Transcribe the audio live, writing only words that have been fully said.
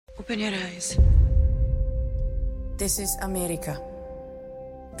Open your eyes. This is America,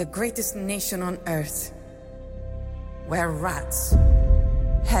 the greatest nation on earth, where rats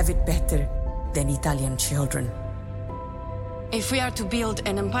have it better than Italian children. If we are to build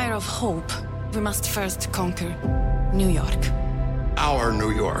an empire of hope, we must first conquer New York. Our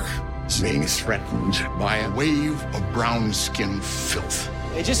New York is being threatened by a wave of brown-skin filth.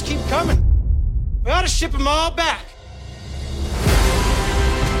 They just keep coming. We ought to ship them all back.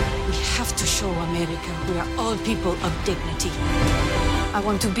 We have to show America we are all people of dignity. I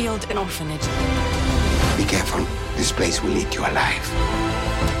want to build an orphanage. Be careful. This place will eat you alive.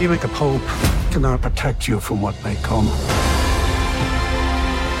 Even the Pope cannot protect you from what may come.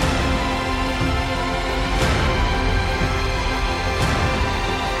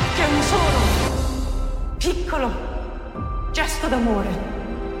 Che un solo, piccolo gesto d'amore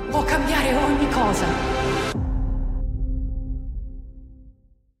può cambiare ogni cosa.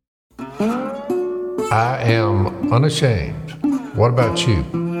 I am unashamed. What about you?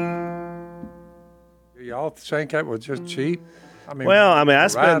 Y'all think that was just cheap? I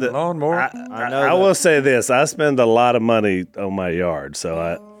spend lawnmower. I will say this: I spend a lot of money on my yard, so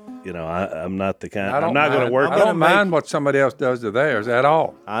I'm not the kind. I'm not going to work. I don't mind what somebody else does to theirs at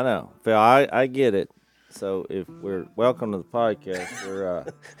all. I know, Phil. I get it. So if we're welcome to the podcast,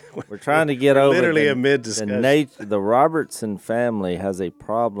 we're trying to get over literally a mid discussion. The Robertson family has a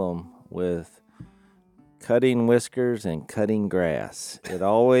problem with cutting whiskers and cutting grass. It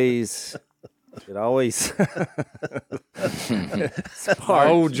always. The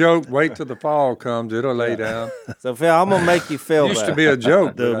old joke, wait till the fall comes, it'll lay down. So, Phil, I'm going to make you feel Used to be a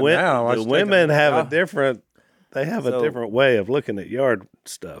joke, the women have a different way of looking at yard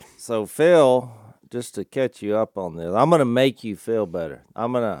stuff. So, Phil, just to catch you up on this, I'm going to make you feel better.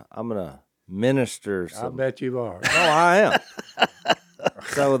 I'm gonna minister some. I bet you are. No, I am.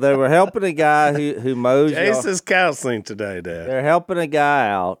 So they were helping a guy who mows. Jase is counseling today, Dad. They're helping a guy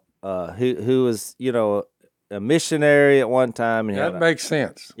out who was, a missionary at one time. And that makes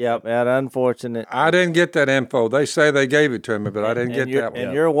sense. Yep, had unfortunate. I didn't get that info. They say they gave it to me, but I didn't get that one.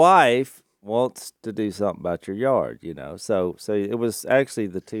 And your wife wants to do something about your yard, So it was actually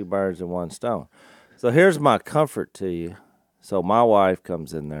the two birds in one stone. So here's my comfort to you. So my wife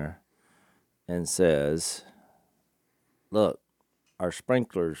comes in there and says, look, our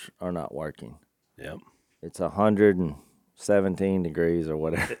sprinklers are not working. Yep. It's 117 degrees or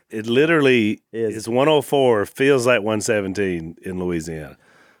whatever. It literally is 104, feels like 117 in Louisiana.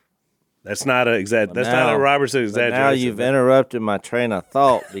 That's not a Robertson exaggeration. Now you've interrupted my train of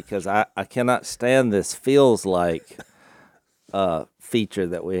thought because I cannot stand this feels like feature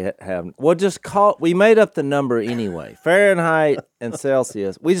that we have. We'll just we made up the number anyway. Fahrenheit and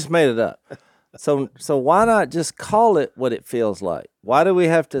Celsius. We just made it up. So why not just call it what it feels like? Why do we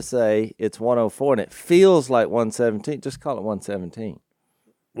have to say it's 104 and it feels like 117? Just call it 117.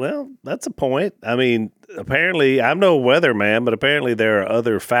 Well, that's a point. I mean, apparently, I'm no weatherman, but apparently there are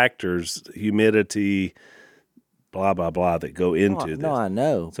other factors, humidity, blah, blah, blah, that go into this. No, I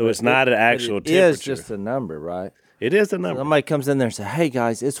know. So it's not an actual temperature. It is just a number, right? It is a number. Somebody comes in there and says, hey,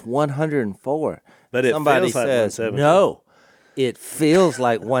 guys, it's 104. But somebody feels like says, 117. no, it feels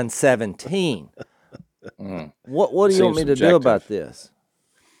like 117. What do you want me to do about this?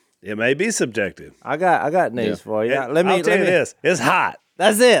 It may be subjective. I got news for you. Let me tell you this. It's hot.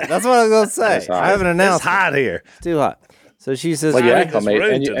 That's it. That's what I was going to say. I haven't announced. It's hot here. It's too hot. So she says, well, you acclimate,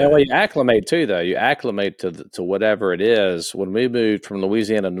 and you acclimate too, though. You acclimate to whatever it is. When we moved from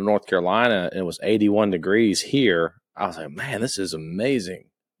Louisiana to North Carolina, and it was 81 degrees here, I was like, man, this is amazing.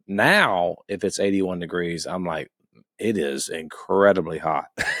 Now, if it's 81 degrees, I'm like, it is incredibly hot.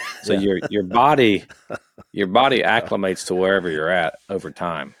 So your body acclimates to wherever you're at over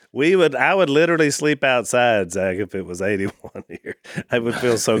time. I would literally sleep outside, Zach, if it was 81 here. I would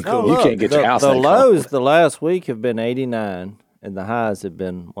feel so cool. You can't get your house. The lows the last week have been 89, and the highs have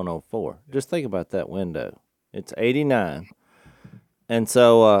been 104. Just think about that window. It's 89. And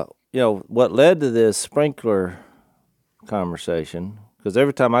so, what led to this sprinkler conversation, because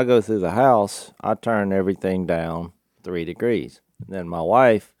every time I go through the house, I turn everything down 3 degrees. And then my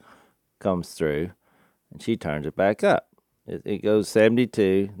wife comes through, and she turns it back up. It goes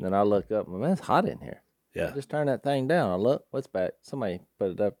 72, and then I look up, man, it's hot in here. Yeah. I just turn that thing down. I look, what's back? Somebody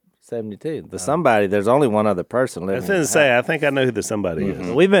put it up 72. There's only one other person living. I was going to say, I think I know who the somebody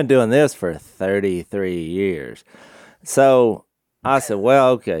is. We've been doing this for 33 years. So I said,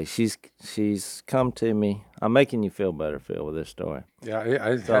 well, okay, she's come to me. I'm making you feel better, Phil, with this story. Yeah,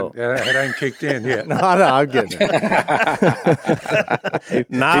 it ain't kicked in yet. No, I'm getting it.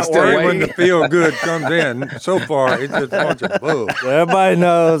 Not Still, when the feel good comes in, so far, it's just a bunch of bull. Everybody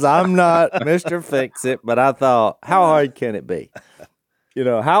knows I'm not Mr. Fix-It, but I thought, how hard can it be?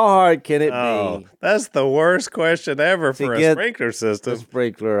 How hard can it be? That's the worst question ever for a sprinkler system.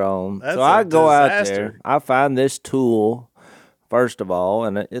 Sprinkler on. That's so I go out disaster. there. I find this tool, first of all,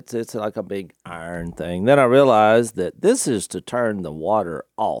 and it's like a big iron thing. Then I realized that this is to turn the water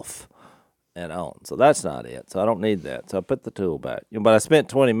off and on. So that's not it. So I don't need that. So I put the tool back. But I spent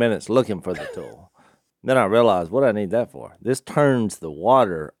 20 minutes looking for the tool. Then I realized, what do I need that for? This turns the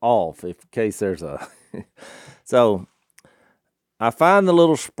water off in case there's a... So... I find the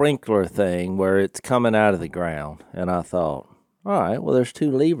little sprinkler thing where it's coming out of the ground, and I thought, all right, well, there's 2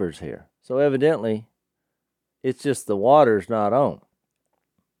 levers here. So evidently, it's just the water's not on.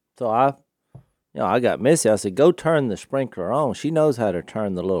 So I got Missy. I said, go turn the sprinkler on. She knows how to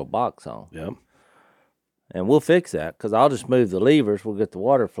turn the little box on. Yep. And we'll fix that because I'll just move the levers. We'll get the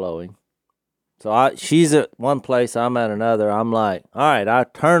water flowing. So she's at one place, I'm at another. I'm like, all right, I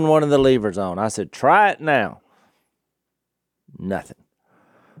turned one of the levers on. I said, try it now. Nothing.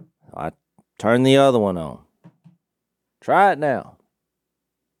 I turn the other one on. Try it now.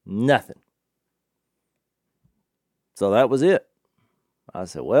 Nothing. So that was it. I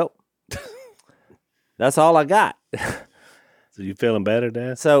said, well, that's all I got. So you feeling better,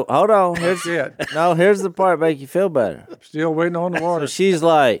 Dad? So hold on. Here's the part that make you feel better. Still waiting on the water. So she's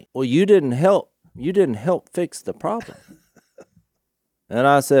like, well, you didn't help. You didn't help fix the problem. And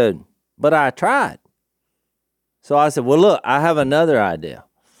I said, but I tried. So I said, well, look, I have another idea.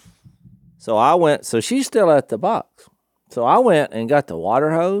 So she's still at the box. So I went and got the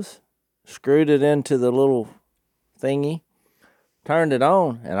water hose, screwed it into the little thingy, turned it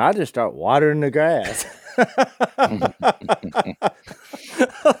on, and I just start watering the grass.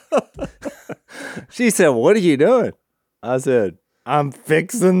 She said, what are you doing? I said, I'm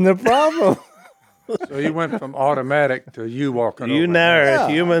fixing the problem. So you went from automatic to you walking over. You now are a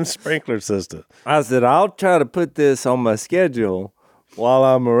human sprinkler system. I said, I'll try to put this on my schedule while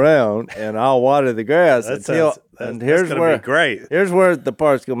I'm around, and I'll water the grass That's here's where be great. Here's where the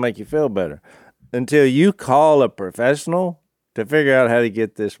part's gonna make you feel better. Until you call a professional to figure out how to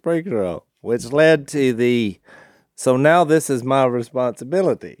get this sprinkler on, which led to so now this is my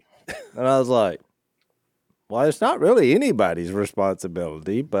responsibility. And I was like, well, it's not really anybody's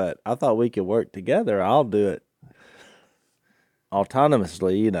responsibility, but I thought we could work together. I'll do it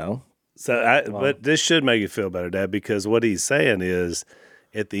autonomously, So, but this should make you feel better, Dad, because what he's saying is,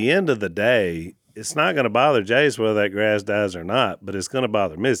 at the end of the day, it's not going to bother Jase whether that grass dies or not, but it's going to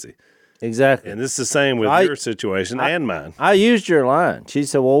bother Missy. Exactly. And it's the same with your situation and mine. I used your line. She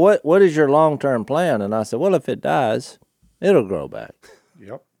said, well, what is your long-term plan? And I said, well, if it dies, it'll grow back.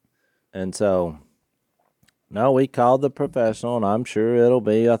 Yep. And so... No, we called the professional, and I'm sure it'll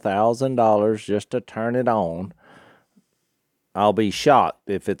be $1,000 just to turn it on. I'll be shocked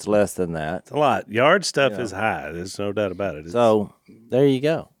if it's less than that. It's a lot. Yard stuff is high. There's no doubt about it. So there you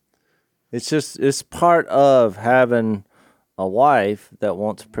go. It's part of having a wife that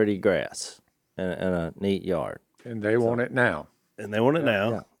wants pretty grass and a neat yard. And they want it now. And they want it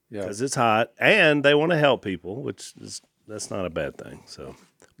now because it's hot, and they want to help people, that's not a bad thing. So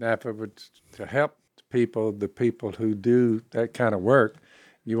now, if it was to help the people who do that kind of work,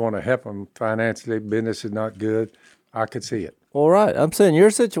 you want to help them financially, business is not good, I could see it. All right. I'm saying your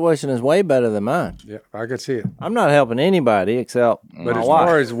situation is way better than mine. Yeah, I could see it. I'm not helping anybody except But my as wife.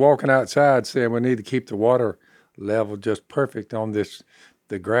 far as walking outside saying we need to keep the water level just perfect on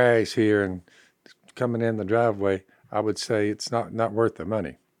the grass here and coming in the driveway, I would say it's not worth the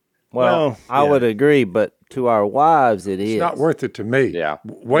money. Well, I would agree, but to our wives, it's It's not worth it to me. Yeah.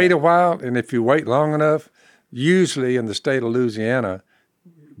 Wait a while, and if you wait long enough, usually in the state of Louisiana,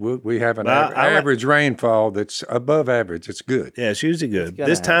 we have an average rainfall that's above average. It's good. Yeah, it's usually good.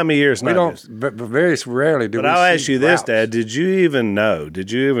 This time of year, it's not good. But very rarely do we see But I'll ask you this, droughts. Dad. Did you even know? Did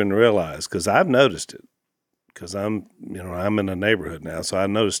you even realize? Because I've noticed it. Because I'm in a neighborhood now, so I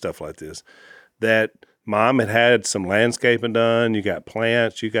notice stuff like this. That Mom had some landscaping done. You got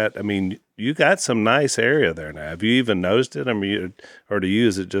plants. You got some nice area there now. Have you even noticed it? I mean, or to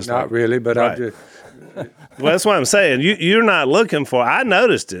use it just Not really, but I just. Well, that's what I'm saying. You're not looking for. I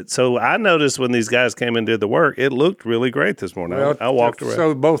noticed it. So I noticed when these guys came and did the work, it looked really great this morning. Well, I walked around.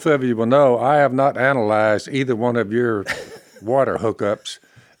 So both of you will know, I have not analyzed either one of your water hookups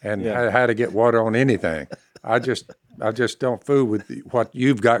and how to get water on anything. I just don't fool with what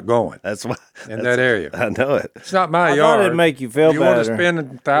you've got going. That's why in that area. I know it. It's not my I yard. thought it'd make you feel you better. want to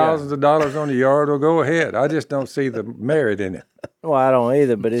spend thousands of dollars on the yard, well, go ahead. I just don't see the merit in it. Well, I don't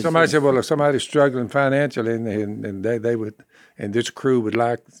either, but it's Somebody said, well, if somebody's struggling financially and they would, and this crew would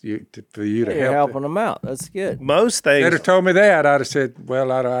like for you to you're help helping them out. That's good. Most They'd things. have told me that. I'd have said,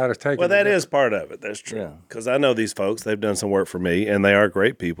 well, I'd have taken Well, that it. is part of it. That's true. Yeah. Because I know these folks. They've done some work for me, and they are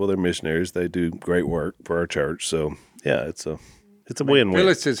great people. They're missionaries. They do great work for our church. So, yeah, it's a win-win.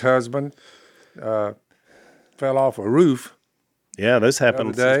 Phyllis's husband fell off a roof. Yeah, this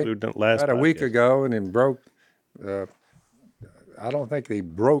happened the other since day, we done last about a week podcast. ago, and it broke. I don't think he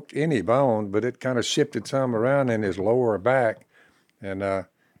broke any bone, but it kind of shifted some around in his lower back, and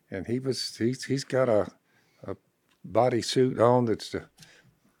he's got a bodysuit on that's so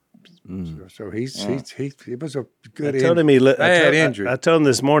it was a good I told him he looked bad injury. I told him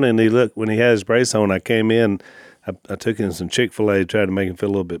this morning when he had his brace on. I came in. I took him some Chick-fil-A, tried to make him feel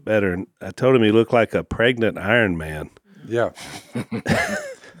a little bit better, and I told him he looked like a pregnant Iron Man. Yeah.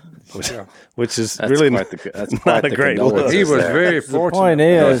 Which is That's really quite that's not a great look. condolences He was there. very fortunate. point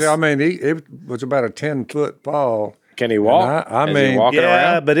is- because, I mean, it was about a 10-foot fall. Can he walk? I Is he mean- walking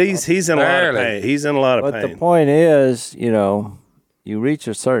Yeah, around? but he's in a lot of Barely. pain. He's in a lot of But pain. the point is, you reach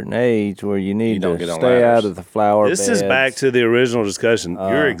a certain age where you need don't to get on stay out ladders. of the flower This is beds, back to the original discussion.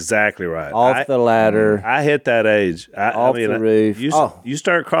 You're exactly right. off the ladder. I hit that age. Off the roof. You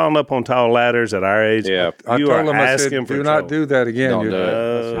start crawling up on tall ladders at our age. Yeah. I you told are him, I asking said, for do trouble. not do that again. Don't You're- do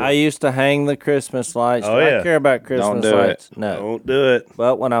it. I used to hang the Christmas lights. Oh, Do yeah. I care about Christmas do it. lights? No. Don't do it.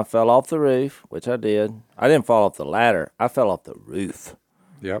 But when I fell off the roof, which I did, I didn't fall off the ladder. I fell off the roof.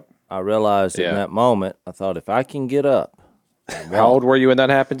 Yep. I realized in Yeah. that moment, I thought if I can get up, How old were you when that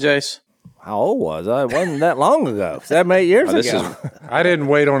happened, Jase? how old was I? It wasn't that long ago. 7, 8 years this ago. I didn't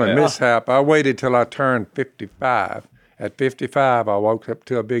wait on a mishap. I waited till I turned 55. At 55, I walked up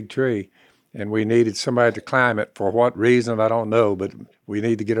to a big tree, and we needed somebody to climb it. For what reason, I don't know, but we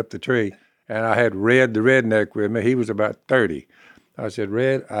need to get up the tree. And I had Red, the redneck, with me. He was about 30. I said,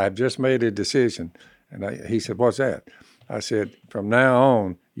 Red, I've just made a decision. And he said, what's that? I said, from now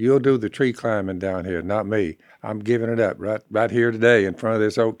on, you'll do the tree climbing down here, not me. I'm giving it up right here today in front of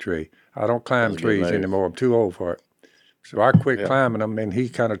this oak tree. I don't climb trees anymore. I'm too old for it. So I quit climbing them, and he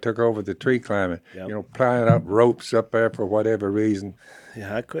kind of took over the tree climbing, plying up ropes up there for whatever reason.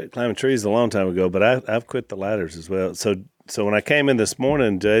 Yeah, I quit climbing trees a long time ago, but I've quit the ladders as well. So when I came in this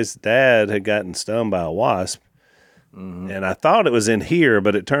morning, Jay's dad had gotten stung by a wasp, and I thought it was in here,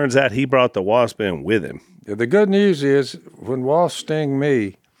 but it turns out he brought the wasp in with him. Yeah, the good news is when wasps sting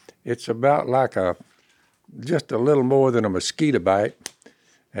me, it's about like just a little more than a mosquito bite.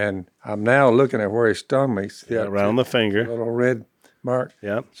 And I'm now looking at where he stung me. See that Around the finger. little red mark.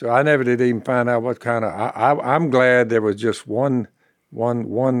 Yep. So I never did even find out what kind of. I'm glad there was just one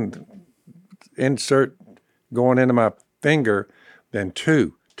insert going into my finger than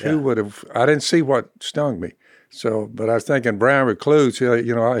two. Two would have. I didn't see what stung me. So, but I was thinking brown recluse.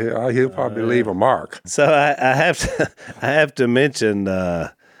 He'll probably leave a mark. So I have to mention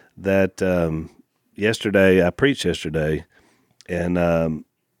that yesterday I preached yesterday, and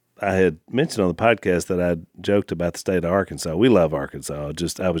I had mentioned on the podcast that I joked about the state of Arkansas. We love Arkansas.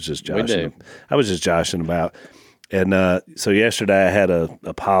 I was just joshing. I was just joshing about, and so yesterday I had a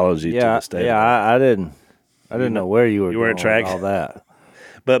apology to the state. Yeah, I didn't know where you were. You weren't going with tracking all that.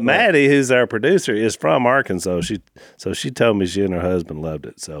 But Maddie, who's our producer, is from Arkansas. She told me she and her husband loved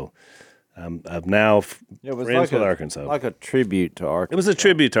it. So I've now It was friends like with a, Arkansas. like a tribute to Arkansas. It was a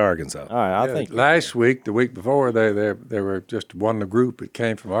tribute to Arkansas. All right, I think Last week, the week before, they were just one group that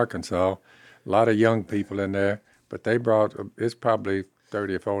came from Arkansas. A lot of young people in there, but they brought. It's probably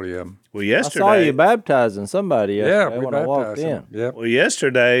 30 or 40 of them. Well, I yesterday, saw you baptizing somebody yesterday we when I walked baptized in. them. Yep. Well,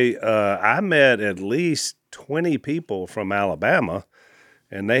 yesterday I met at least 20 people from Alabama,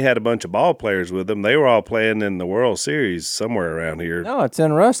 and they had a bunch of ball players with them. They were all playing in the World Series somewhere around here. No, it's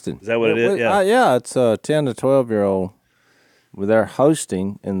in Ruston. Is that what it is? Yeah. Yeah, it's a 10 to 12-year-old. They're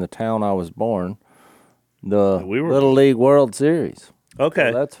hosting in the town I was born the Little League World Series.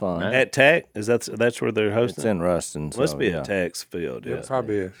 Okay. So that's fun. At Tech? That's where they're It's hosting? in Ruston. Must so, be yeah. at Tech's field, yeah. It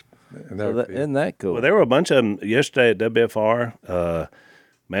probably is. And So isn't that cool? Well, there were a bunch of them yesterday at WFR.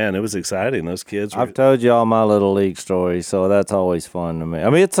 Man, it was exciting. Those kids were... I've told you all my Little League stories, so that's always fun to me. I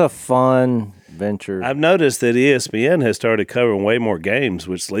mean, it's a fun venture. I've noticed that ESPN has started covering way more games,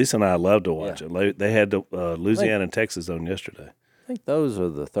 which Lisa and I love to watch. They had Louisiana and Texas on yesterday. I think those are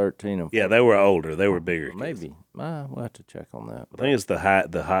the 13 and 14. Yeah, they were older. They were bigger. Maybe. We'll have to check on that. I think it's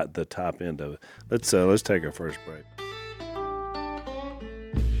the top end of it. Let's take our first break.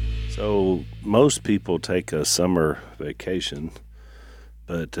 So most people take a summer vacation,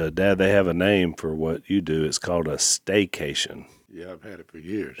 but Dad, they have a name for what you do. It's called a staycation. Yeah, I've had it for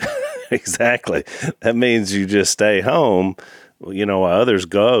years. Exactly. That means you just stay home. You know, while others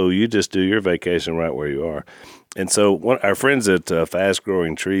go, you just do your vacation right where you are. And so our friends at Fast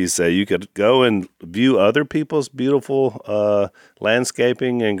Growing Trees say you could go and view other people's beautiful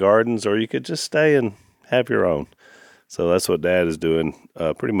landscaping and gardens, or you could just stay and have your own. So that's what Dad is doing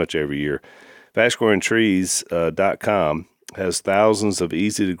pretty much every year. FastGrowingTrees.com has thousands of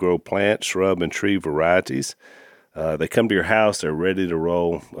easy-to-grow plant, shrub, and tree varieties. They come to your house. They're ready to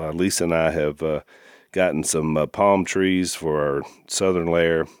roll. Lisa and I have gotten some palm trees for our southern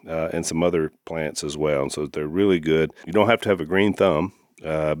lair and some other plants as well. And so they're really good. You don't have to have a green thumb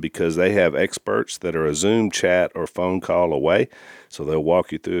because they have experts that are a Zoom chat or phone call away. So they'll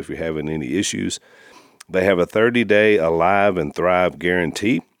walk you through if you're having any issues. They have a 30-day Alive and Thrive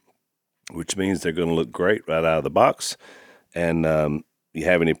guarantee, which means they're going to look great right out of the box. And you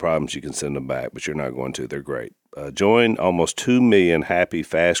have any problems, you can send them back, but you're not going to. They're great. Join almost 2 million happy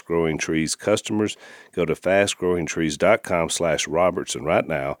Fast Growing Trees customers. Go to fastgrowingtrees.com/Robertson right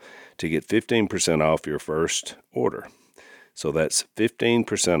now to get 15% off your first order. So that's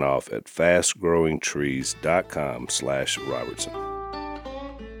 15% off at fastgrowingtrees.com/Robertson.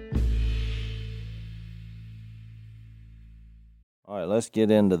 All right, let's get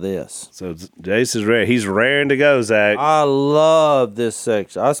into this. So Jase is ready. He's raring to go, Zach. I love this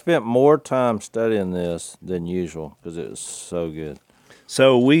section. I spent more time studying this than usual because it was so good.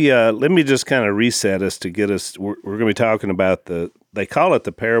 So we let me just kind of reset us to get us. We're going to be talking about they call it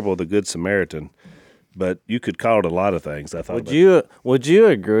the parable of the Good Samaritan, but you could call it a lot of things. I thought. Would you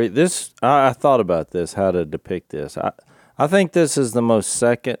agree? This I thought about this, how to depict this. I think this is the most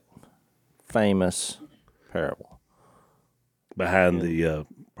second famous parable. Behind the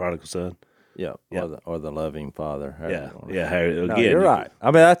prodigal son? Yeah. Or the loving father. Yeah. No, you're right. I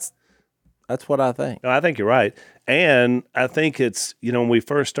mean, that's what I think. No, I think you're right. And I think it's, when we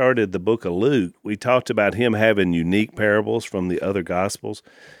first started the book of Luke, we talked about him having unique parables from the other Gospels,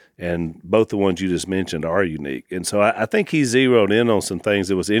 and both the ones you just mentioned are unique. And so I think he zeroed in on some things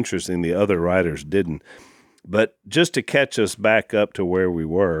that was interesting the other writers didn't. But just to catch us back up to where we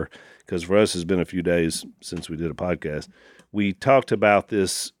were, because for us it's been a few days since we did a podcast, we talked about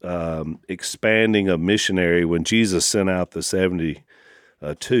this expanding of missionary when Jesus sent out the 70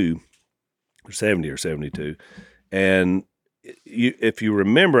 or 72. And if you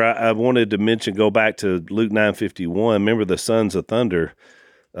remember, I wanted to go back to Luke 9:51. Remember the sons of thunder,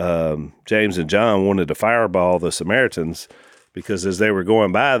 James and John wanted to fireball the Samaritans because as they were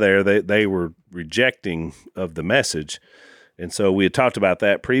going by there, they were rejecting of the message. And so we had talked about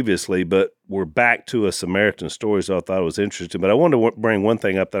that previously, but we're back to a Samaritan story, so I thought it was interesting. But I wanted to bring one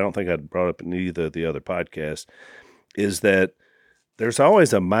thing up that I don't think I'd brought up in either of the other podcasts, is that there's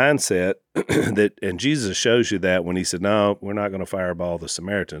always a mindset that, and Jesus shows you that when he said, no, we're not going to fireball the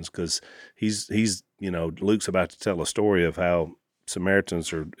Samaritans, because he's Luke's about to tell a story of how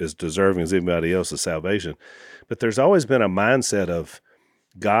Samaritans are as deserving as anybody else of salvation. But there's always been a mindset of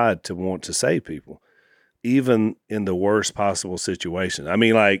God to want to save people, even in the worst possible situation. I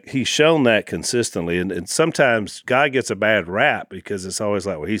mean, like, he's shown that consistently, and sometimes God gets a bad rap because it's always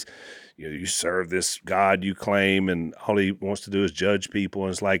like, well, he's, you serve this God you claim, and all he wants to do is judge people,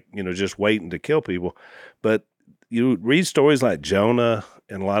 and it's like, just waiting to kill people. But you read stories like Jonah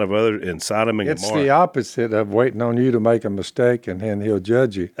and a lot of other, in Sodom and Gomorrah. It's the opposite of waiting on you to make a mistake, and then he'll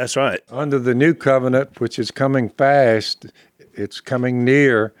judge you. That's right. Under the new covenant, which is coming fast, it's coming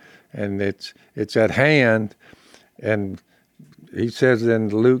near, and it's at hand. And he says in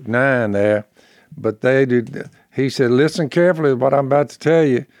Luke 9 there, but he said, listen carefully to what I'm about to tell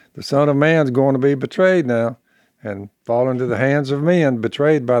you. The Son of Man's going to be betrayed now and fall into the hands of men,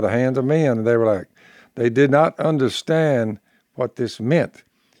 betrayed by the hands of men. And they were like, they did not understand what this meant.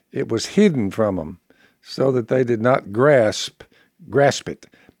 It was hidden from them so that they did not grasp it.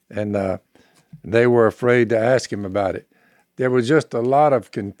 And they were afraid to ask him about it. There was just a lot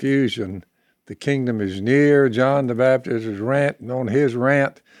of confusion. The kingdom is near. John the Baptist is ranting on his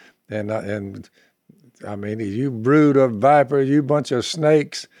rant. And I mean, you brood of vipers, you bunch of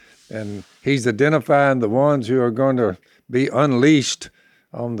snakes. And he's identifying the ones who are going to be unleashed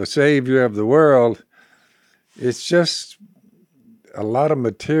on the Savior of the world. It's just a lot of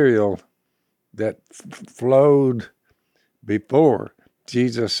material that flowed before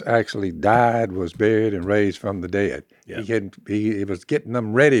Jesus actually died, was buried, and raised from the dead. Yeah. He was getting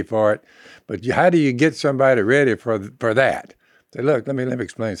them ready for it. But how do you get somebody ready for that? Say, look, let me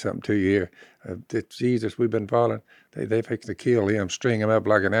explain something to you here. This Jesus we've been following, they fix to kill him, string him up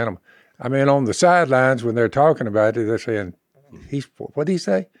like an animal. I mean, on the sidelines when they're talking about it, they're saying, what did he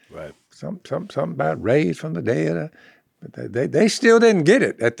say? Right. Something about raised from the dead. But they still didn't get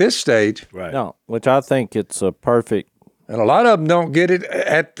it at this stage. Right. No, which I think it's a perfect. And a lot of them don't get it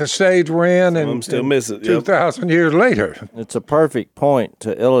at the stage we're in, and still miss it. 2,000 years later. It's a perfect point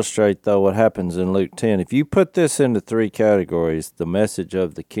to illustrate, though, what happens in Luke 10. If you put this into three categories, the message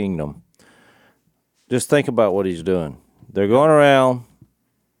of the kingdom, just think about what he's doing. They're going around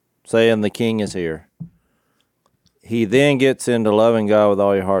saying the king is here. He then gets into loving God with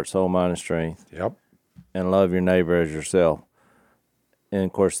all your heart, soul, mind, and strength. Yep. And love your neighbor as yourself. And,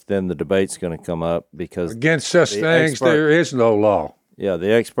 of course, then the debate's going to come up because... Against such things, there is no law. Yeah,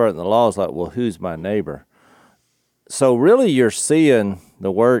 the expert in the law is like, well, who's my neighbor? So really you're seeing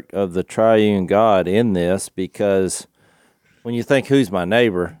the work of the triune God in this, because when you think who's my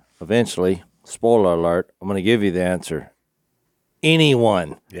neighbor, eventually, spoiler alert, I'm going to give you the answer.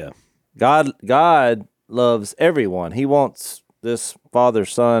 Anyone. Yeah. God loves everyone. He wants this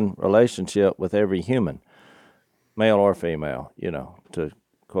father-son relationship with every human, male or female, to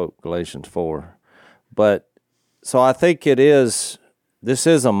quote Galatians 4. But so I think this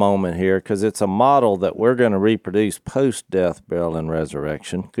is a moment here, because it's a model that we're going to reproduce post-death, burial, and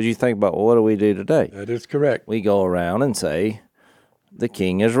resurrection. Because you think about, well, what do we do today? That is correct. We go around and say, the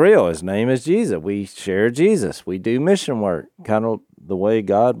king is real. His name is Jesus. We share Jesus. We do mission work, kind of the way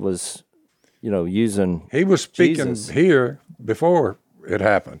God was, using He was speaking Jesus here before it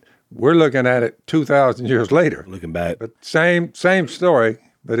happened. We're looking at it 2,000 years later. Looking back. But same story,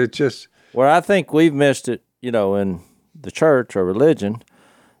 but it's just... Where I think we've missed it, in the church or religion,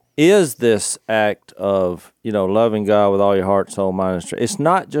 is this act of, loving God with all your heart, soul, mind, and strength. It's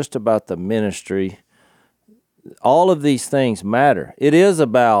not just about the ministry. All of these things matter. It is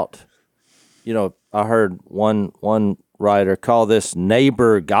about, I heard one writer call this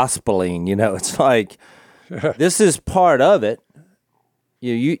neighbor gospeling. It's like, this is part of it.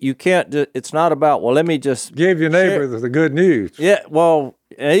 You can't. It's not about, well, let me just give your neighbor the good news. Yeah, well,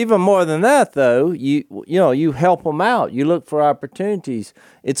 even more than that, though, you help them out. You look for opportunities.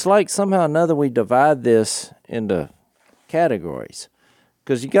 It's like somehow or another we divide this into categories,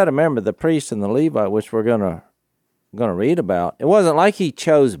 because you got to remember the priest and the Levite, which we're gonna read about. It wasn't like he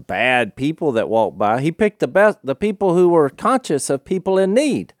chose bad people that walked by. He picked the people who were conscious of people in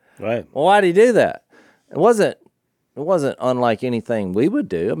need. Right. Well, why did he do that? It wasn't unlike anything we would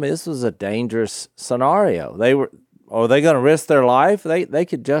do. I mean, this was a dangerous scenario. Are they going to risk their life? They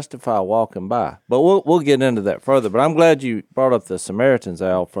could justify walking by. But we'll get into that further. But I'm glad you brought up the Samaritans,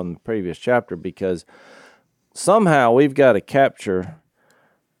 Al, from the previous chapter, because somehow we've got to capture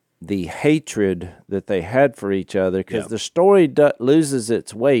the hatred that they had for each other, because the story loses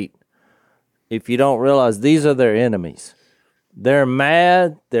its weight if you don't realize these are their enemies. They're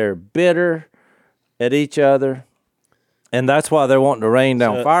mad. They're bitter at each other. And that's why they're wanting to rain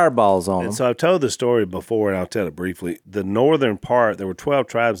down fireballs on them. So I've told the story before, and I'll tell it briefly. The northern part, there were 12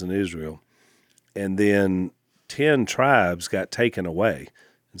 tribes in Israel, and then 10 tribes got taken away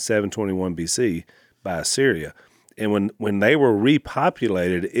in 721 BC by Assyria. And when they were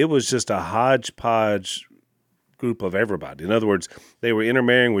repopulated, it was just a hodgepodge group of everybody. In other words, they were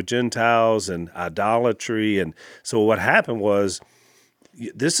intermarrying with Gentiles and idolatry. And so what happened was,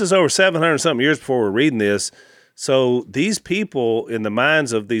 this is over 700-something years before we're reading this. So these people, in the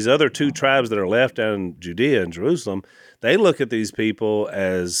minds of these other two tribes that are left down in Judea and Jerusalem, they look at these people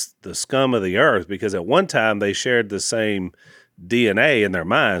as the scum of the earth, because at one time they shared the same DNA in their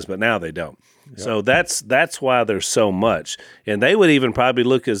minds, but now they don't. Yep. So that's why there's so much. And they would even probably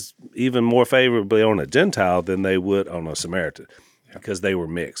look as even more favorably on a Gentile than they would on a Samaritan, because they were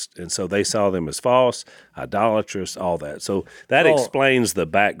mixed. And so they saw them as false, idolatrous, all that. So that explains the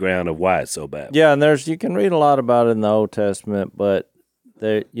background of why it's so bad. Yeah, and you can read a lot about it in the Old Testament, but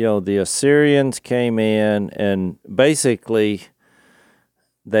the Assyrians came in, and basically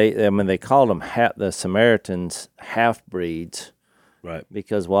they called them the Samaritans half-breeds. Right.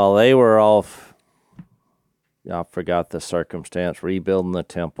 Because while they were off, I forgot the circumstance, rebuilding the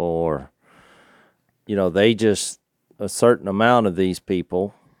temple, or they just, a certain amount of these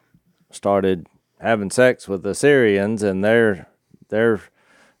people started having sex with the Syrians, and their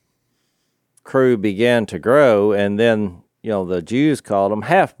crew began to grow, and then the Jews called them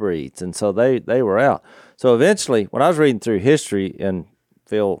half-breeds, and so they were out. So eventually, when I was reading through history, and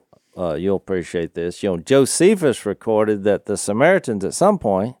Phil, you'll appreciate this, Josephus recorded that the Samaritans at some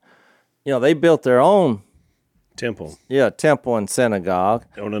point, they built their own Temple. Yeah, temple and synagogue.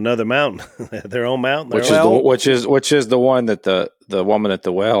 On another mountain. Their own mountain. Which is the one that the woman at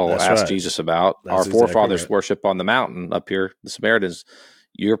the well asked Jesus about. Our forefathers worship on the mountain up here, the Samaritans.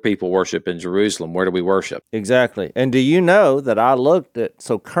 Your people worship in Jerusalem. Where do we worship? Exactly. And do you know that I looked at,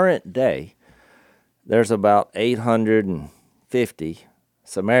 so current day, there's about 850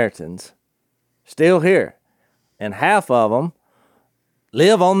 Samaritans still here. And half of them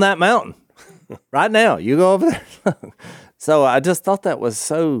live on that mountain right now. You go over there. So I just thought that was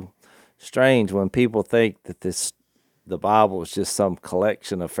so strange when people think that the Bible is just some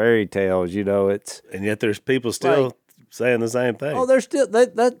collection of fairy tales. And yet there's people still saying the same thing. Oh, there's still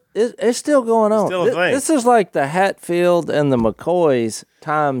it's still going on. Still a thing. This is like the Hatfield and the McCoys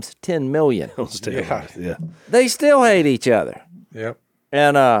times 10 million. Yeah. They still hate each other. Yep.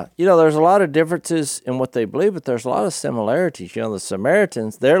 And, there's a lot of differences in what they believe, but there's a lot of similarities. The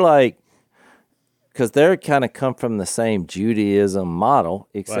Samaritans, they're like, because they're kind of come from the same Judaism model,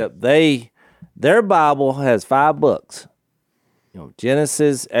 except their Bible has 5 books.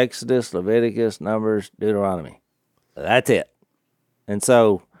 Genesis, Exodus, Leviticus, Numbers, Deuteronomy. That's it. And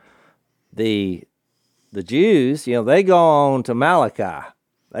so the Jews, they go on to Malachi.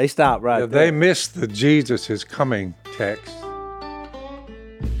 They stop right there. They missed the Jesus is coming text.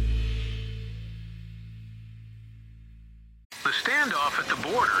 The standoff at the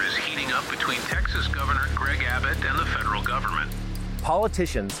border is heating up between Texas Governor Greg Abbott and the federal government.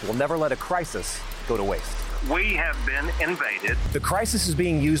 Politicians will never let a crisis go to waste. We have been invaded. The crisis is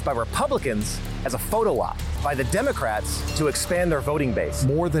being used by Republicans as a photo op, by the Democrats to expand their voting base.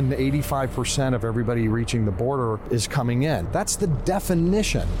 More than 85% of everybody reaching the border is coming in. That's the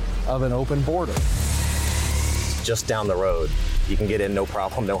definition of an open border. Just down the road, you can get in no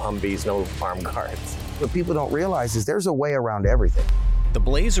problem, no Humvees, no armed guards. What people don't realize is there's a way around everything. The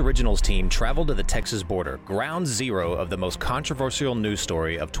Blaze Originals team traveled to the Texas border, ground zero of the most controversial news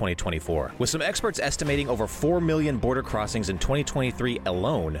story of 2024. With some experts estimating over 4 million border crossings in 2023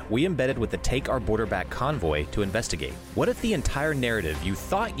 alone, we embedded with the Take Our Border Back convoy to investigate. What if the entire narrative you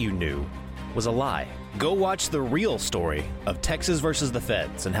thought you knew was a lie? Go watch the real story of Texas versus the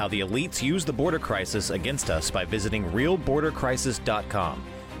feds and how the elites use the border crisis against us by visiting realbordercrisis.com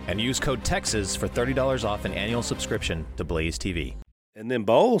and use code TEXAS for $30 off an annual subscription to Blaze TV. And then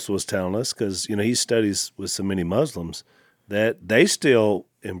Bowles was telling us, because he studies with so many Muslims, that they still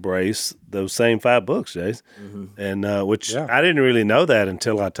embrace those same 5 books, Jase. Mm-hmm. And which I didn't really know that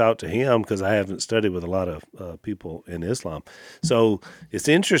until I talked to him, because I haven't studied with a lot of people in Islam. So it's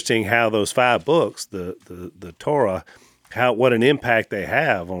interesting how those 5 books, the Torah, what an impact they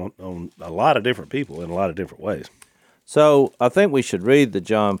have on a lot of different people in a lot of different ways. So I think we should read the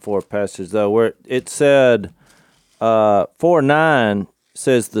John 4 passage, though, where it said 4:9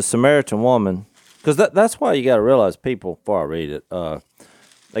 says the Samaritan woman, because that's why you got to realize people, before I read it,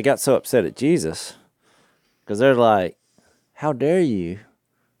 they got so upset at Jesus because they're like, how dare you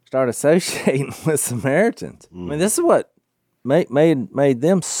start associating with Samaritans? I mean, this is what made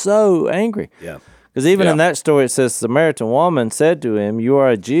them so angry. Yeah. Because even in that story, it says, Samaritan woman said to him, you are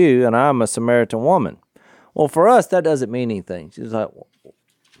a Jew and I'm a Samaritan woman. Well, for us, that doesn't mean anything. She's like,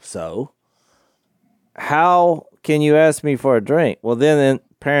 so how can you ask me for a drink? Well, then in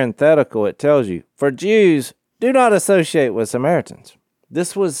parenthetical, it tells you, for Jews, do not associate with Samaritans.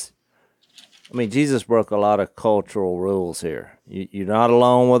 Jesus broke a lot of cultural rules here. You're not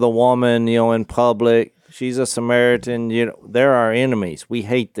alone with a woman, in public. She's a Samaritan. They're our enemies. We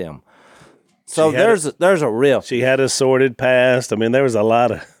hate them. So there's a rift. She had a sordid past. There was a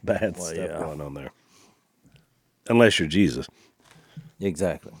lot of bad stuff going on there. Unless you're Jesus.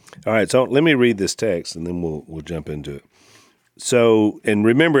 Exactly. All right, so let me read this text, and then we'll jump into it. So, and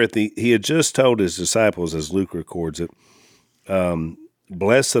remember, he had just told his disciples, as Luke records it,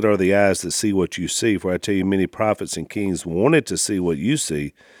 blessed are the eyes that see what you see, for I tell you, many prophets and kings wanted to see what you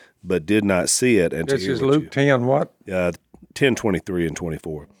see, but did not see it. And this is Luke 10 what? 10, 23 and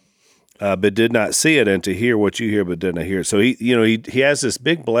 24. But did not see it, and to hear what you hear, but did not hear it. So he has this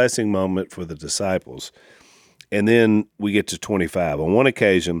big blessing moment for the disciples. And then we get to 25. On one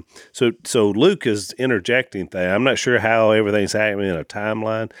occasion, so Luke is interjecting things. I'm not sure how everything's happening in a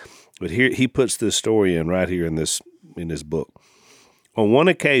timeline, but here he puts this story in right here in this book. On one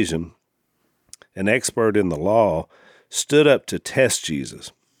occasion, an expert in the law stood up to test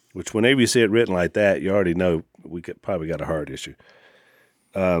Jesus, which whenever you see it written like that, you already know we probably got a heart issue.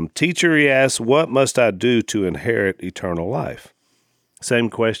 Teacher, he asked, what must I do to inherit eternal life? Same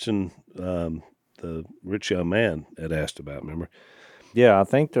question the rich young man had asked about, remember? Yeah, I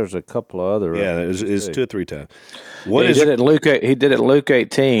think there's a couple of other. Yeah, it's 2 or 3 times. He did it in Luke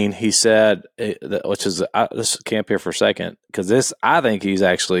 18. He said, which is this camp here for a second, because I think he's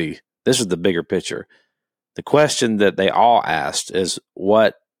actually, this is the bigger picture. The question that they all asked is,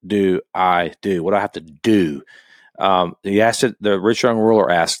 what do I do? What do I have to do? He asked it, the rich young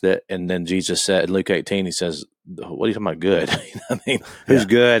ruler asked it, and then Jesus said in Luke 18, he says, what are you talking about good? I mean, who's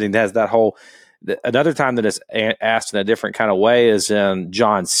good? And has that whole, another time that it's asked in a different kind of way is in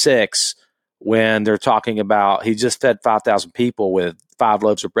John 6, when they're talking about, he just fed 5,000 people with 5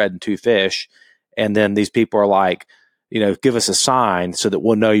 loaves of bread and 2 fish. And then these people are like, give us a sign so that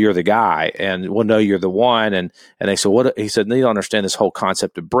we'll know you're the guy and we'll know you're the one. And they said, what? He said, they don't understand this whole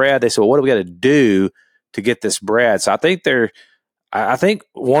concept of bread. They said, well, what do we got to do to get this bread? So I think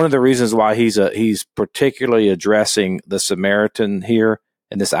one of the reasons why he's particularly addressing the Samaritan here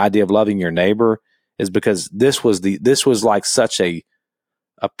and this idea of loving your neighbor is because this was like such a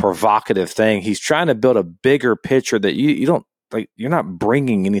provocative thing. He's trying to build a bigger picture that you don't like. You're not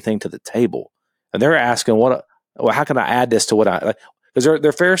bringing anything to the table, and they're asking, how can I add this to what I like? Because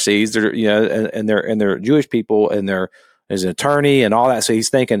they're Pharisees, they're and they're Jewish people, and there's an attorney and all that. So he's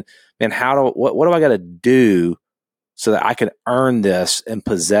thinking, man, what do I got to do so that I can earn this and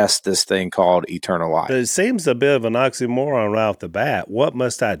possess this thing called eternal life? But it seems a bit of an oxymoron right off the bat. What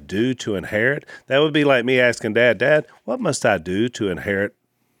must I do to inherit? That would be like me asking Dad, what must I do to inherit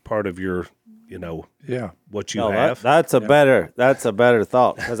part of your, what you have? That's a better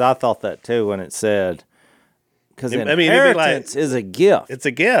thought, because I thought that too when it said, because inheritance is a gift. It's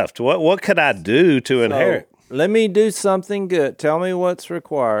a gift. What could I do to inherit? Let me do something good. Tell me what's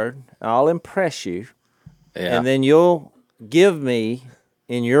required. I'll impress you. Yeah. And then you'll give me,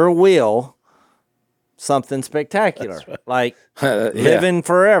 in your will, something spectacular, like living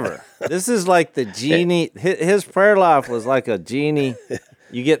forever. This is like the genie. His prayer life was like a genie.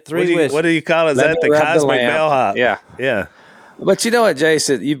 You get 3 wishes. What do you call it? Is that the cosmic bellhop? Yeah. Yeah. But you know what, Jase,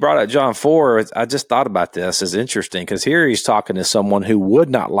 you brought up John 4. I just thought about this. It's interesting because here he's talking to someone who would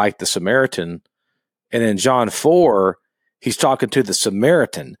not like the Samaritan. And in John 4, he's talking to the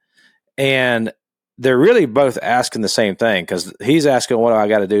Samaritan. And they're really both asking the same thing, because he's asking, what do I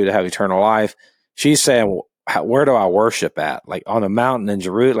got to do to have eternal life? She's saying, where do I worship at? Like on a mountain in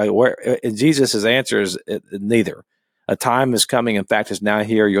Jerusalem? Like where? And Jesus' answer is neither. A time is coming, in fact, is now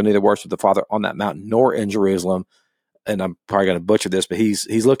here. You'll neither worship the Father on that mountain nor in Jerusalem. And I'm probably going to butcher this, but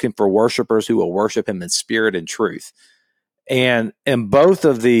he's looking for worshipers who will worship him in spirit and truth. And in both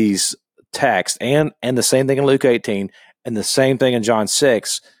of these texts, and the same thing in Luke 18, and the same thing in John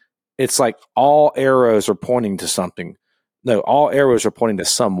 6, it's like all arrows are pointing to something. No, all arrows are pointing to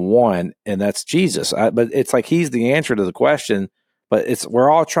someone, and that's Jesus. But it's like he's the answer to the question. But we're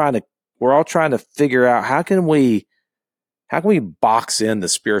all trying to figure out how can we box in the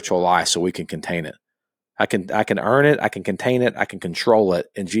spiritual life so we can contain it. I can earn it. I can contain it. I can control it.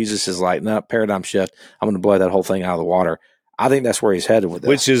 And Jesus is like, no, paradigm shift. I'm going to blow that whole thing out of the water. I think that's where he's headed with this.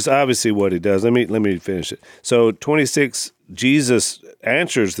 Which is obviously what he does. Let me finish it. So 26, Jesus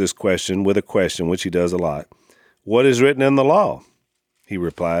answers this question with a question, which he does a lot. What is written in the law? He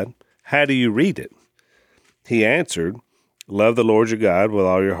replied, how do you read it? He answered, love the Lord your God with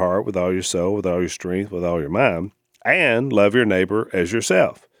all your heart, with all your soul, with all your strength, with all your mind, and love your neighbor as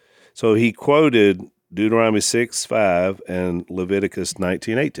yourself. So he quoted Deuteronomy 6:5 and Leviticus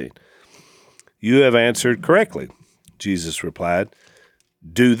 19:18. You have answered correctly, Jesus replied.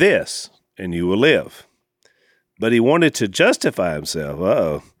 Do this, and you will live. But he wanted to justify himself.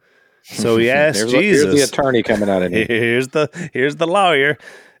 Uh-oh. So he asked Jesus. Here's the attorney coming out of me. Here's the lawyer.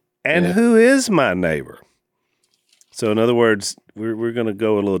 And who is my neighbor? So in other words, we're going to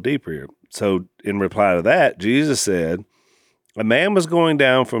go a little deeper here. So in reply to that, Jesus said, a man was going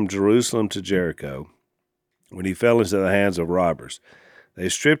down from Jerusalem to Jericho when he fell into the hands of robbers. They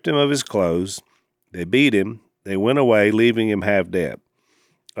stripped him of his clothes. They beat him. They went away, leaving him half dead.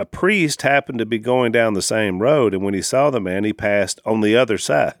 A priest happened to be going down the same road, and when he saw the man, he passed on the other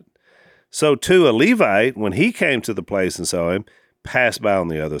side. So too a Levite, when he came to the place and saw him, passed by on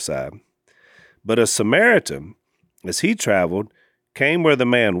the other side. But a Samaritan, as he traveled, came where the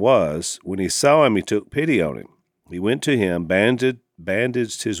man was. When he saw him, he took pity on him. He went to him,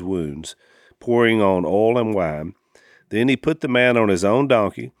 bandaged his wounds, pouring on oil and wine. Then he put the man on his own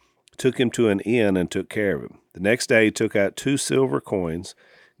donkey, took him to an inn, and took care of him. The next day he took out 2 silver coins,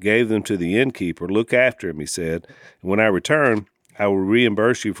 gave them to the innkeeper. Look after him, he said, and when I return, I will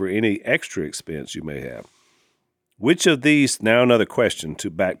reimburse you for any extra expense you may have. Which of these, now another question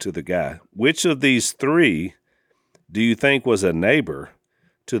back to the guy, which of these 3 do you think was a neighbor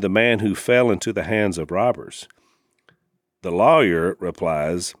to the man who fell into the hands of robbers? The lawyer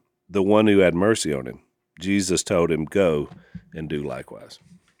replies, the one who had mercy on him. Jesus told him, go and do likewise.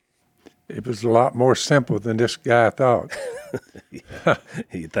 It was a lot more simple than this guy thought.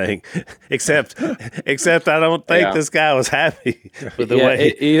 You think? Except I don't think this guy was happy with the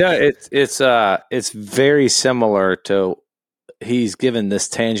way. It's very similar to he's given this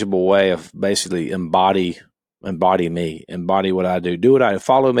tangible way of basically embody me, embody what I do what I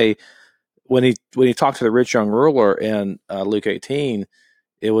follow me. When he talked to the rich young ruler in Luke 18,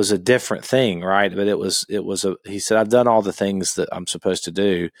 it was a different thing, right? But he said, I've done all the things that I'm supposed to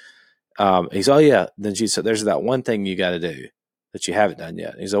do. He said, oh yeah. Then Jesus said, there's that one thing you got to do that you haven't done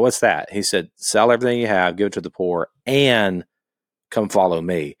yet. He said, what's that? He said, sell everything you have, give it to the poor, and come follow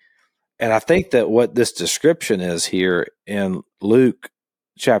me. And I think that what this description is here in Luke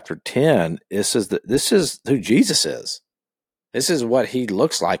chapter 10, it says that this is who Jesus is. This is what he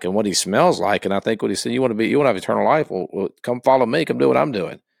looks like and what he smells like. And I think what he said, you want to have eternal life? Well, come follow me. Come do what I'm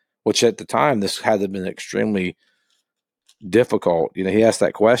doing. Which at the time, this had to have been extremely difficult. He asked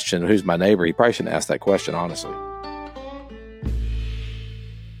that question, who's my neighbor? He probably shouldn't ask that question, honestly.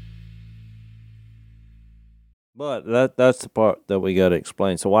 But that's the part that we got to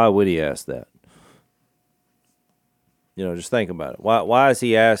explain. So why would he ask that? Just think about it. Why is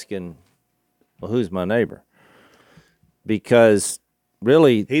he asking, well, who's my neighbor? Because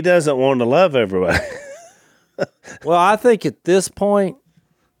really, he doesn't want to love everybody. Well, I think at this point,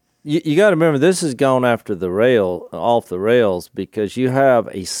 you got to remember this is going off the rails, because you have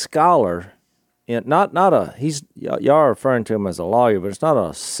a scholar, and y'all are referring to him as a lawyer, but it's not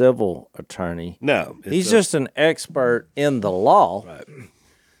a civil attorney. No, he's just an expert in the law. Right.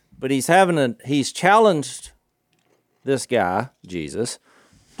 But he's challenged this guy, Jesus,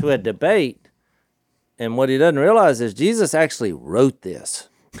 to a debate. And what he doesn't realize is Jesus actually wrote this.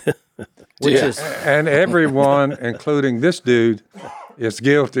 And everyone, including this dude, is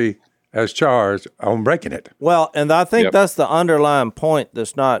guilty as charged on breaking it. Well, and I think that's the underlying point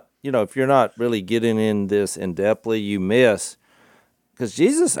that's not, if you're not really getting in this in-depthly, you miss. Because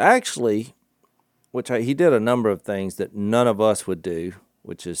Jesus actually, he did a number of things that none of us would do,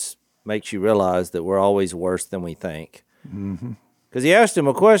 which makes you realize that we're always worse than we think. Because he asked him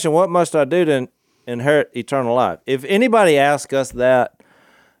a question, what must I do to inherit eternal life? If anybody asks us that,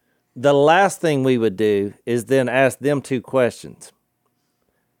 the last thing we would do is then ask them two questions.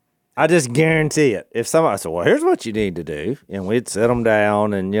 I just guarantee it. If somebody said, well, here's what you need to do, and we'd sit them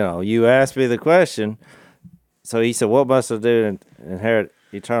down and, you asked me the question. So he said, what must I do to inherit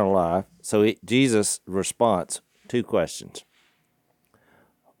eternal life? So Jesus' response, two questions.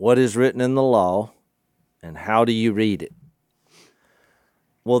 What is written in the law, and how do you read it?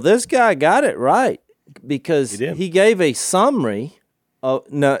 Well, this guy got it right, because he gave a summary.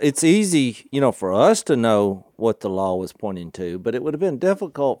 Now, it's easy, for us to know what the law was pointing to, but it would have been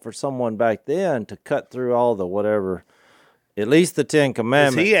difficult for someone back then to cut through all the whatever, at least the 10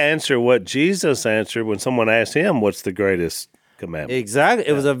 Commandments. Does he answer what Jesus answered when someone asked him, what's the greatest commandment? Exactly.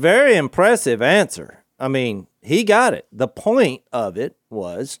 It was a very impressive answer. I mean, he got it. The point of it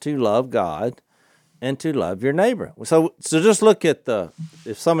was to love God and to love your neighbor. So just look at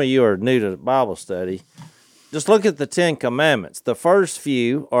if some of you are new to Bible study, just look at the 10 Commandments. The first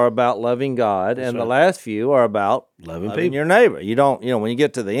few are about loving God, and the last few are about loving people. Your neighbor. You don't, when you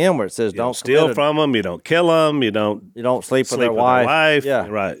get to the end where it says don't steal from them, you don't kill them, you don't sleep with their wife. Yeah,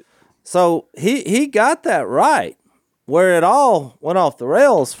 right. So he got that right. Where it all went off the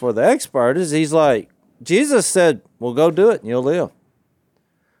rails for the expert is he's like, Jesus said, well, go do it and you'll live.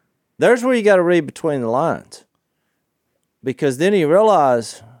 There's where you got to read between the lines. Because then he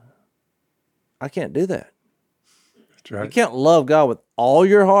realized, I can't do that. That's right. You can't love God with all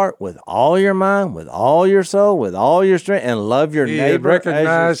your heart, with all your mind, with all your soul, with all your strength, and love your neighbor as yourself. He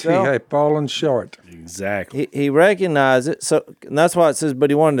recognized he had fallen short. Exactly. He recognized it. So and that's why it says, but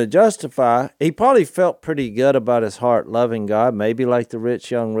he wanted to justify. He probably felt pretty good about his heart loving God, maybe like the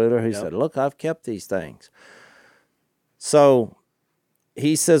rich young ruler who said, look, I've kept these things. So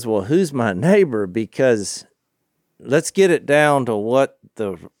he says, well, who's my neighbor? Because let's get it down to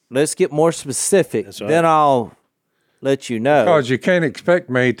let's get more specific. That's right. Then I'll let you know. Because you can't expect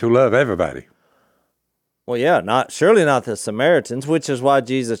me to love everybody. Well, yeah, surely not the Samaritans, which is why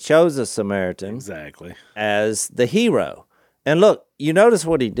Jesus chose the Samaritans as the hero. And look, you notice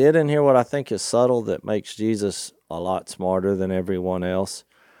what he did in here, what I think is subtle that makes Jesus a lot smarter than everyone else.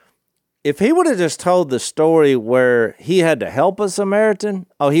 If he would have just told the story where he had to help a Samaritan,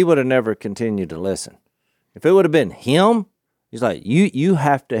 he would have never continued to listen. If it would have been him, he's like, you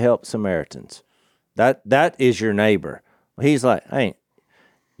have to help Samaritans. That is your neighbor. He's like, hey,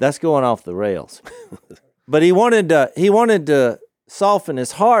 that's going off the rails. But he wanted to soften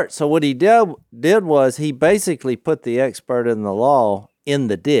his heart. So what he did was he basically put the expert in the law in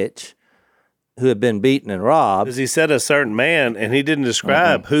the ditch, who had been beaten and robbed. Because he said a certain man, and he didn't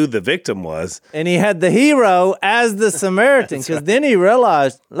describe who the victim was. And he had the hero as the Samaritan, because then he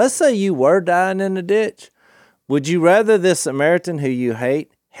realized, let's say you were dying in the ditch. Would you rather this Samaritan who you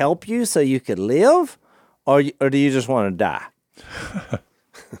hate help you so you could live, or do you just want to die?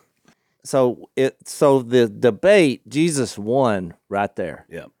 So the debate, Jesus won right there.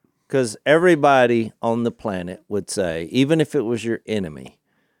 Yeah. Because everybody on the planet would say, even if it was your enemy,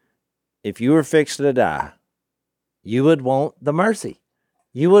 if you were fixed to die, you would want the mercy.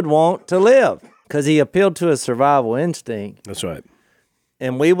 You would want to live, because he appealed to a survival instinct. That's right.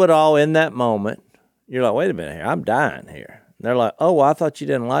 And we would all, in that moment, you're like, wait a minute here, I'm dying here. And they're like, oh, well, I thought you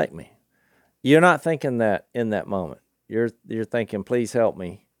didn't like me. You're not thinking that in that moment. You're thinking, please help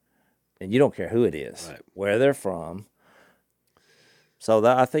me. And you don't care who it is, right, where they're from. So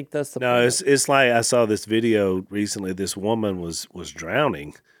I think that's the point. It's like I saw this video recently. This woman was drowning.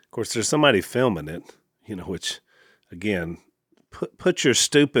 Of course, there's somebody filming it, which, again, put your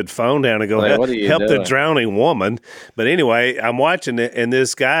stupid phone down and go help the drowning woman. But anyway, I'm watching it, and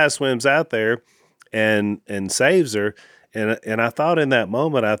this guy swims out there and saves her. And I thought in that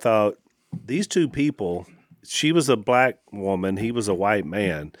moment, these two people, she was a black woman, he was a white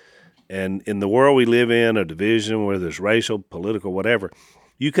man. And in the world we live in, a division where there's racial, political, whatever,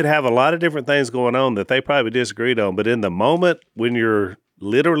 you could have a lot of different things going on that they probably disagreed on. But in the moment when you're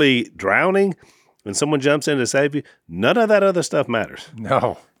literally drowning and someone jumps in to save you, none of that other stuff matters.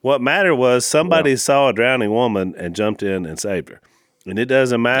 No. What mattered was somebody saw a drowning woman and jumped in and saved her. And it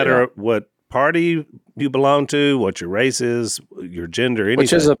doesn't matter what party you belong to, what your race is, your gender, anything.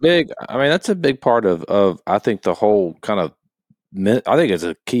 Which is that's a big part of I think the whole kind of, I think it's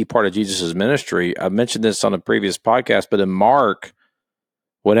a key part of Jesus' ministry. I mentioned this on a previous podcast, but in Mark,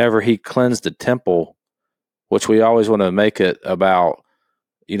 whenever he cleansed the temple, which we always want to make it about,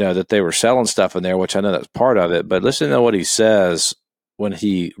 that they were selling stuff in there, which I know that's part of it, but listen to what he says when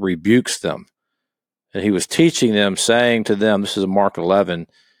he rebukes them. And he was teaching them, saying to them, this is Mark 11,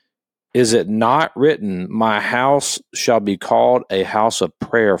 is it not written, my house shall be called a house of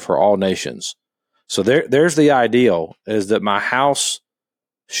prayer for all nations? So there's the ideal, is that my house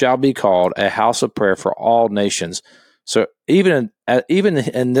shall be called a house of prayer for all nations. So even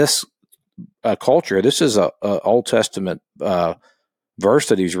in this culture, this is a Old Testament verse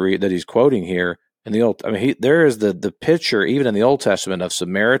that he's quoting here in the Old. There is the picture even in the Old Testament of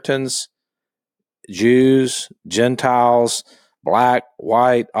Samaritans, Jews, Gentiles, black,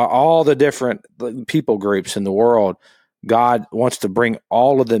 white, all the different people groups in the world. God wants to bring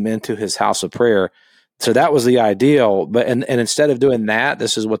all of them into his house of prayer. So that was the ideal. But and instead of doing that,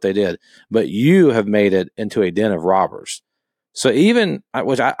 this is what they did. But you have made it into a den of robbers. So even,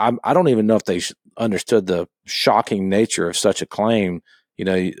 which I don't even know if they understood the shocking nature of such a claim.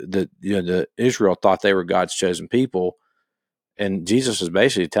 The Israel thought they were God's chosen people. And Jesus was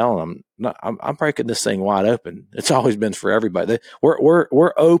basically telling them, no, I'm breaking this thing wide open. It's always been for everybody.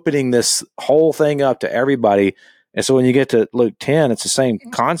 We're opening this whole thing up to everybody. And so when you get to Luke 10, it's the same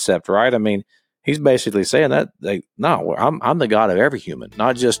concept, right? He's basically saying that I'm the God of every human,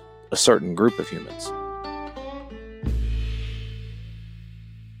 not just a certain group of humans.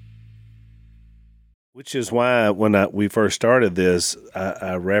 Which is why when we first started this,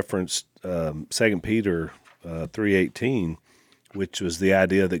 I referenced 2 Peter 3:18, which was the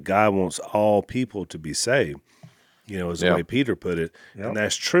idea that God wants all people to be saved. Is the way Peter put it. Yep. And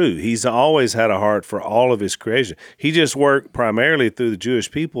that's true. He's always had a heart for all of his creation. He just worked primarily through the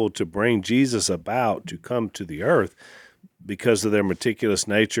Jewish people to bring Jesus about to come to the earth because of their meticulous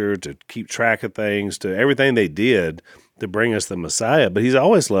nature, to keep track of things, to everything they did to bring us the Messiah. But he's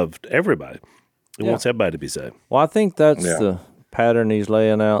always loved everybody. He wants everybody to be saved. Well, I think that's the pattern he's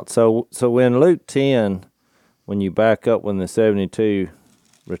laying out. So in Luke 10, when you back up when the 72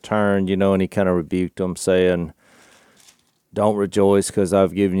 returned, and he kind of rebuked them, saying, don't rejoice because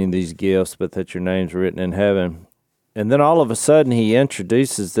I've given you these gifts, but that your name's written in heaven. And then all of a sudden he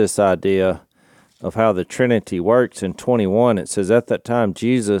introduces this idea of how the Trinity works. In 21, it says, at that time,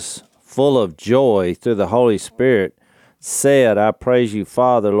 Jesus, full of joy through the Holy Spirit, said, I praise you,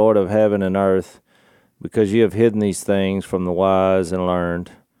 Father, Lord of heaven and earth, because you have hidden these things from the wise and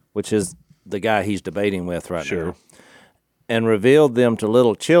learned, which is the guy he's debating with right now, and revealed them to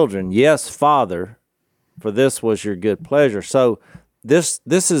little children. Yes, Father, for this was your good pleasure. So this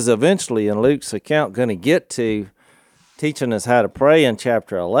is eventually in Luke's account going to get to teaching us how to pray in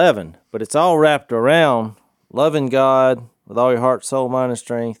chapter 11, but it's all wrapped around loving God with all your heart, soul, mind, and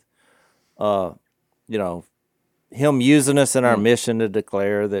strength, him using us in our mission to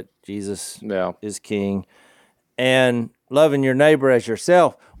declare that Jesus is King, and loving your neighbor as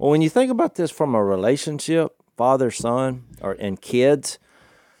yourself. Well, when you think about this from a relationship, father, son, and kids,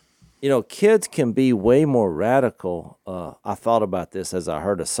 kids can be way more radical. I thought about this as I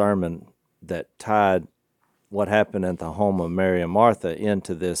heard a sermon that tied what happened at the home of Mary and Martha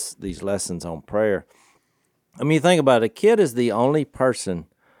into these lessons on prayer. I mean, you think about it, a kid is the only person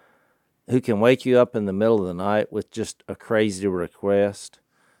who can wake you up in the middle of the night with just a crazy request,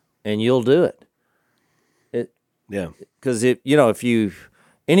 and you'll do it. Because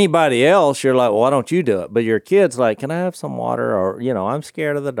anybody else, you're like, well, why don't you do it? But your kid's like, can I have some water? Or, I'm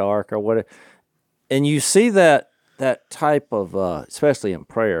scared of the dark or whatever. And you see that type of, especially in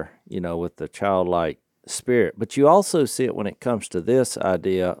prayer, with the childlike spirit. But you also see it when it comes to this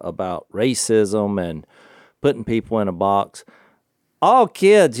idea about racism and putting people in a box. All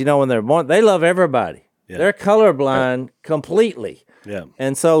kids, when they're born, they love everybody. Yeah. They're colorblind completely. Yeah.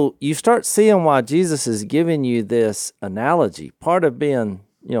 And so you start seeing why Jesus is giving you this analogy. Part of being,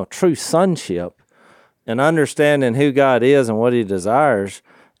 true sonship and understanding who God is and what he desires.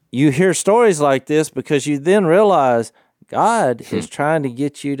 You hear stories like this because you then realize God is trying to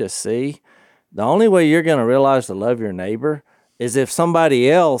get you to see the only way you're going to realize to love your neighbor is if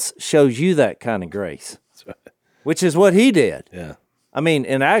somebody else shows you that kind of grace. That's right. Which is what he did. Yeah. I mean,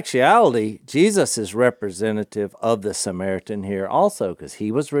 in actuality, Jesus is representative of the Samaritan here also because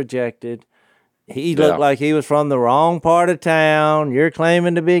he was rejected. He looked like he was from the wrong part of town. You're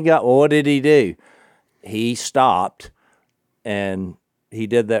claiming to be God. Well, what did he do? He stopped, and he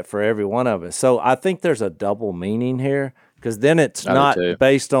did that for every one of us. So I think there's a double meaning here because then it's not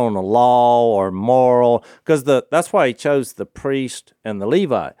based on a law or moral because that's why he chose the priest and the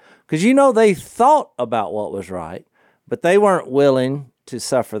Levite because, they thought about what was right. But they weren't willing to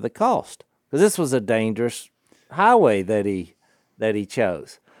suffer the cost because this was a dangerous highway that he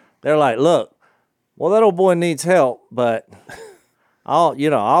chose. They're like, look, well, that old boy needs help, but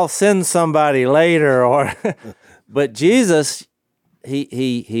I'll send somebody later. But Jesus,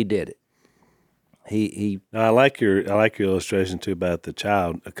 he did it. I like your illustration too about the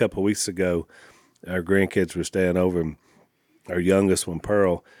child. A couple of weeks ago, our grandkids were staying over, and our youngest one,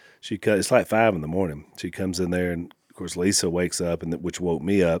 Pearl, it's like 5 a.m. She comes in there and. Of course, Lisa wakes up, which woke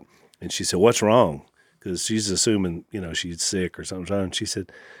me up, and she said, "What's wrong?" Because she's assuming, she's sick or something's wrong. And she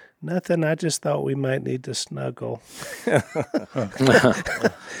said, "Nothing. I just thought we might need to snuggle." But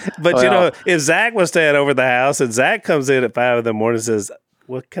if Zach was staying over the house and Zach comes in at 5 a.m. and says,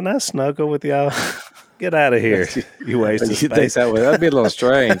 "Well, can I snuggle with y'all?" Get out of here! You wasted space. That'd be a little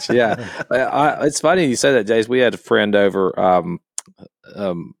strange. Yeah, it's funny you say that, Jase. We had a friend over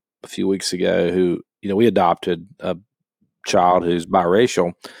a few weeks ago who. We adopted a child who's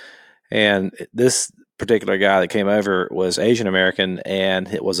biracial, and this particular guy that came over was Asian American,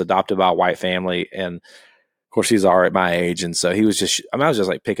 and it was adopted by a white family. And of course, he's already my age, and so he was just. I was just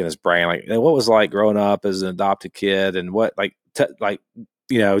like picking his brain, like what was like growing up as an adopted kid, and what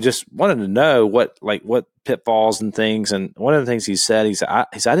just wanted to know what pitfalls and things. And one of the things he said, I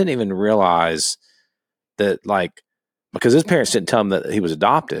didn't even realize that because his parents didn't tell him that he was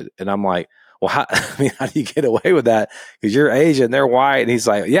adopted, and I'm like. Well, how do you get away with that? Because you're Asian, they're white. And he's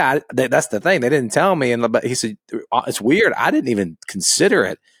like, yeah, that's the thing. They didn't tell me. But he said, it's weird. I didn't even consider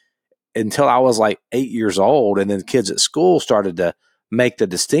it until I was like 8 years old. And then kids at school started to make the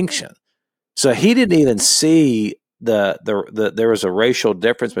distinction. So he didn't even see there was a racial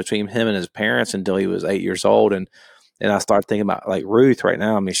difference between him and his parents until he was 8 years old. And I started thinking about like Ruth right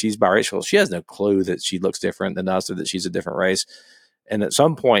now. I mean, she's biracial. She has no clue that she looks different than us or that she's a different race. And at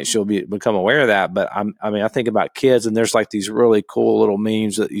some point she'll become aware of that. But I think about kids, and there's like these really cool little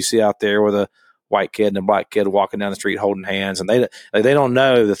memes that you see out there with a white kid and a black kid walking down the street holding hands, and they don't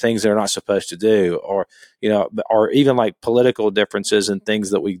know the things they're not supposed to do, or even like political differences and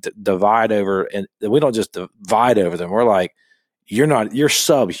things that we divide over, and we don't just divide over them. We're like, you're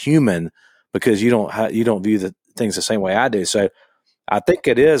subhuman because you don't view the things the same way I do. So I think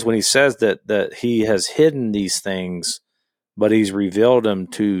it is when he says that he has hidden these things, but he's revealed them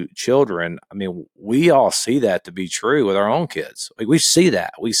to children. I mean, we all see that to be true with our own kids. Like we see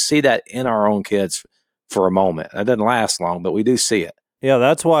that in our own kids for a moment. It doesn't last long, but we do see it. Yeah,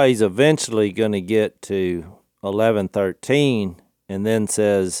 that's why he's eventually going to get to 11:13, and then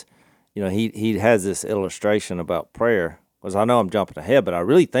says, he has this illustration about prayer. Because I know I'm jumping ahead, but I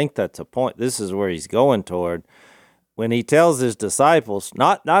really think that's a point. This is where he's going toward when he tells his disciples,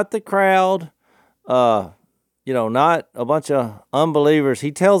 not the crowd. Not a bunch of unbelievers.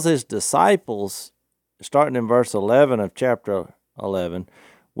 He tells his disciples, starting in verse 11 of chapter 11,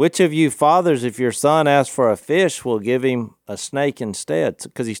 which of you fathers, if your son asks for a fish, will give him a snake instead?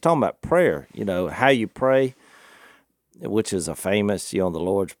 Because he's talking about prayer, how you pray, which is a famous, the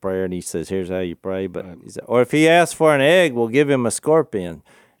Lord's Prayer, and he says, here's how you pray. But or if he asks for an egg, we'll give him a scorpion.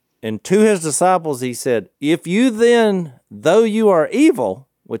 And to his disciples, he said, if you then, though you are evil,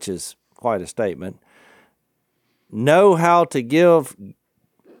 which is quite a statement, know how to give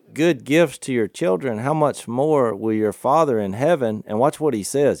good gifts to your children, how much more will your Father in heaven, and watch what he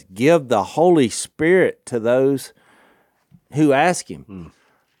says, give the Holy Spirit to those who ask him.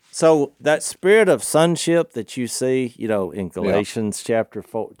 So that spirit of sonship that you see, in Galatians chapter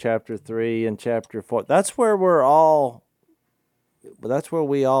 3 and chapter 4, that's where we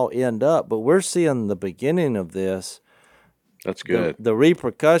all end up. But we're seeing the beginning of this. That's good. The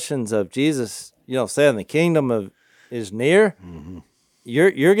repercussions of Jesus, saying the kingdom is near. Mm-hmm.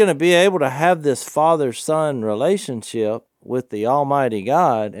 You're going to be able to have this father-son relationship with the Almighty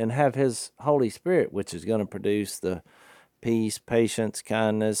God and have His Holy Spirit, which is going to produce the peace, patience,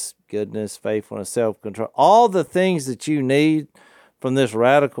 kindness, goodness, faithfulness, self-control, all the things that you need from this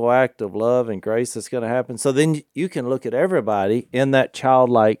radical act of love and grace that's going to happen. So then you can look at everybody in that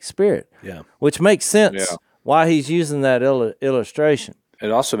childlike spirit, which makes sense why he's using that illustration. It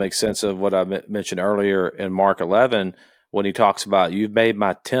also makes sense of what I mentioned earlier in Mark 11 when he talks about, you've made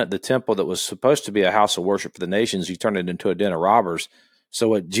my tent, the temple that was supposed to be a house of worship for the nations, you turned it into a den of robbers. So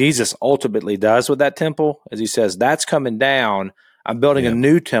what Jesus ultimately does with that temple is he says, that's coming down. I'm building a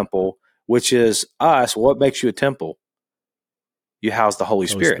new temple, which is us. What makes you a temple? You house the Holy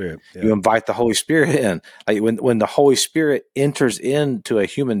Spirit. You invite the Holy Spirit in. Like when the Holy Spirit enters into a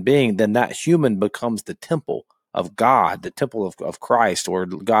human being, then that human becomes the temple of God, the temple of Christ, where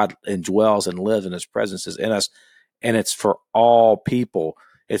God indwells and lives, and His presence is in us. And it's for all people.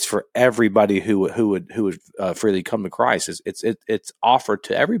 It's for everybody who would freely come to Christ. It's offered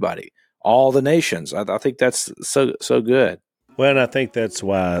to everybody, all the nations. I think that's so good. Well, and I think that's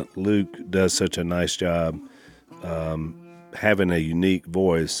why Luke does such a nice job having a unique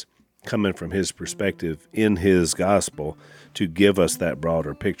voice coming from his perspective in his gospel to give us that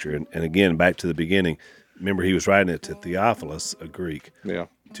broader picture. And again, back to the beginning, remember he was writing it to Theophilus, a Greek,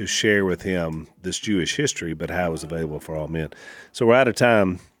 to share with him this Jewish history, but how it was available for all men. So we're out of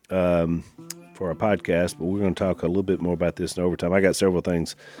time for our podcast, but we're going to talk a little bit more about this in overtime. I got several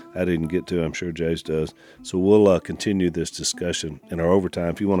things I didn't get to. I'm sure Jase does. So we'll continue this discussion in our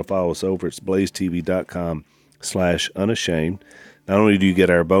overtime. If you want to follow us over, it's blazetv.com/unashamed. Not only do you get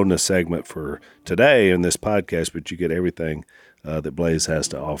our bonus segment for today in this podcast, but you get everything that Blaze has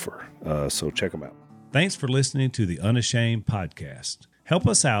to offer. So check them out. Thanks for listening to the Unashamed podcast. Help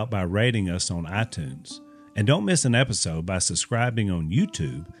us out by rating us on iTunes. And don't miss an episode by subscribing on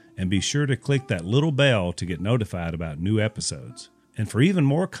YouTube, and be sure to click that little bell to get notified about new episodes. And for even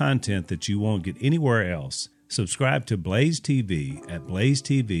more content that you won't get anywhere else, subscribe to Blaze TV at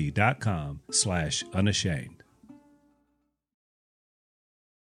blazetv.com/unashamed.